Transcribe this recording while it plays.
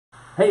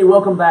Hey,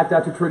 welcome back.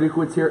 Dr. Troy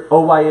Dukowitz here,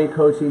 OYA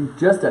Coaching.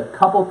 Just a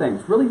couple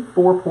things, really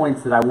 4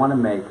 points that I want to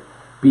make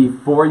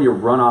before you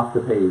run off the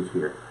page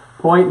here.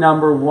 Point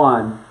number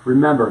 1,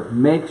 remember,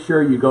 make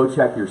sure you go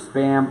check your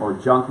spam or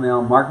junk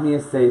mail. Mark me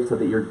as safe so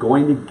that you're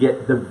going to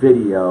get the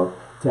video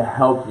to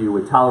help you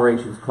with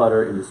tolerations,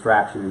 clutter, and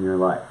distraction in your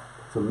life.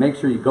 So make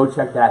sure you go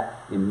check that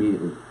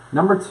immediately.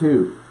 Number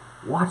 2,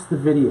 watch the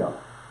video.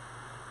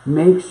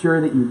 Make sure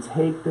that you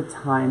take the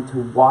time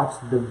to watch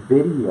the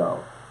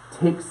video.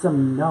 Take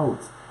some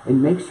notes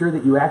and make sure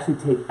that you actually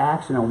take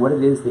action on what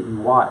it is that you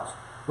watch.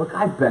 Look,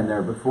 I've been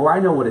there before. I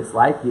know what it's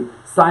like. You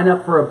sign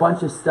up for a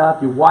bunch of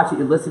stuff, you watch it,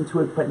 you listen to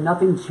it, but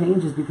nothing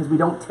changes because we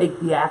don't take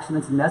the action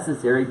that's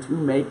necessary to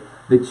make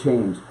the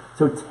change.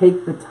 So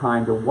take the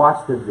time to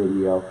watch the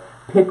video,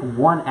 pick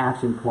one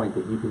action point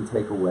that you can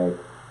take away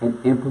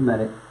and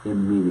implement it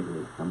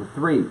immediately. Number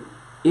 3,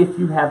 if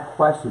you have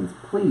questions,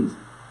 please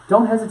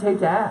don't hesitate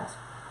to ask.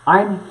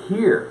 I'm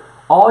here.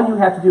 All you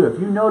have to do, if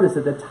you notice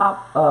at the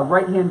top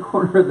right-hand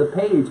corner of the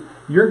page,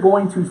 you're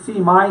going to see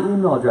my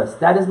email address.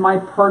 That is my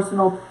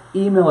personal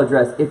email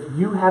address. If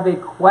you have a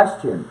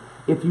question,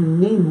 if you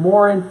need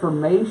more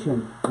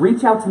information,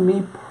 reach out to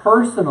me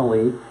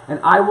personally, and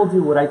I will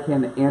do what I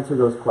can to answer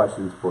those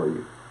questions for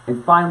you.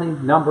 And finally,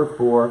 number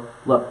 4,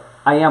 look,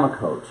 I am a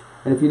coach.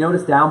 And if you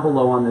notice down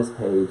below on this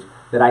page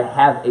that I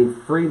have a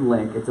free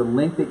link, it's a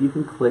link that you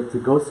can click to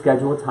go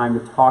schedule a time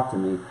to talk to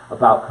me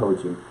about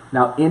coaching.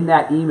 Now, in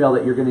that email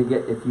that you're going to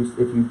get, if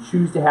you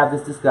choose to have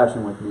this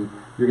discussion with me,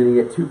 you're going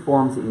to get 2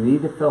 forms that you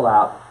need to fill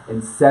out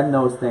and send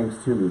those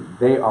things to me.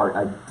 They are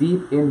a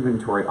deep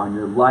inventory on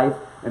your life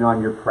and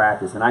on your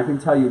practice. And I can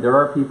tell you there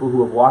are people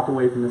who have walked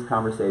away from this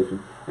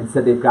conversation and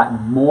said they've gotten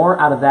more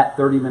out of that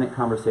 30-minute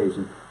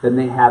conversation than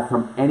they have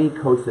from any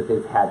coach that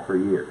they've had for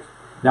years.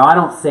 Now, I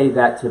don't say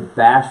that to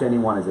bash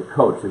anyone as a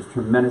coach. There's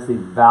tremendously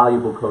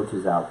valuable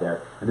coaches out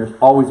there, and there's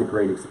always a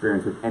great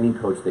experience with any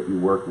coach that you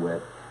work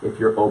with if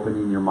you're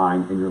opening your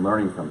mind and you're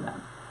learning from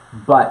them.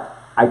 But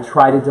I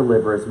try to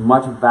deliver as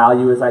much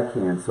value as I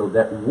can so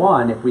that,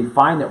 one, if we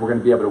find that we're going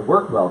to be able to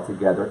work well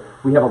together,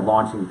 we have a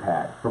launching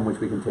pad from which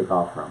we can take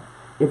off from.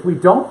 If we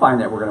don't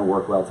find that we're going to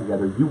work well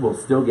together, you will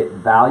still get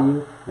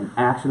value and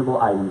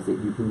actionable items that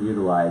you can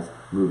utilize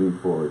moving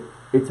forward.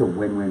 It's a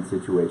win-win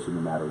situation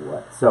no matter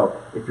what.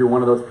 So if you're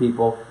one of those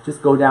people,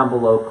 just go down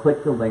below,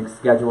 click the link,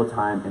 schedule a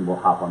time, and we'll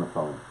hop on the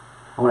phone.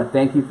 I want to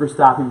thank you for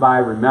stopping by.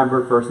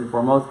 Remember, first and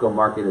foremost, go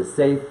mark it as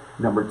safe.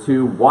 Number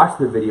 2, watch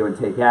the video and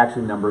take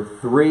action. Number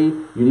 3,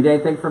 you need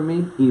anything from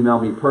me, email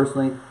me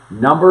personally.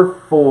 Number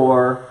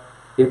 4,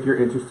 if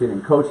you're interested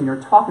in coaching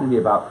or talking to me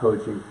about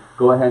coaching,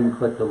 go ahead and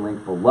click the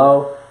link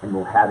below and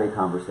we'll have a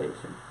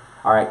conversation.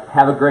 All right,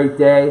 have a great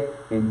day.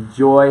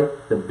 Enjoy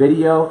the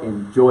video.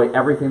 Enjoy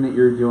everything that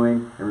you're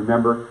doing. And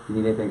remember, if you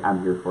need anything,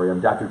 I'm here for you.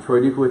 I'm Dr.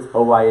 Troy Dukowitz,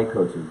 OYA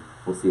Coaching.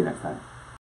 We'll see you next time.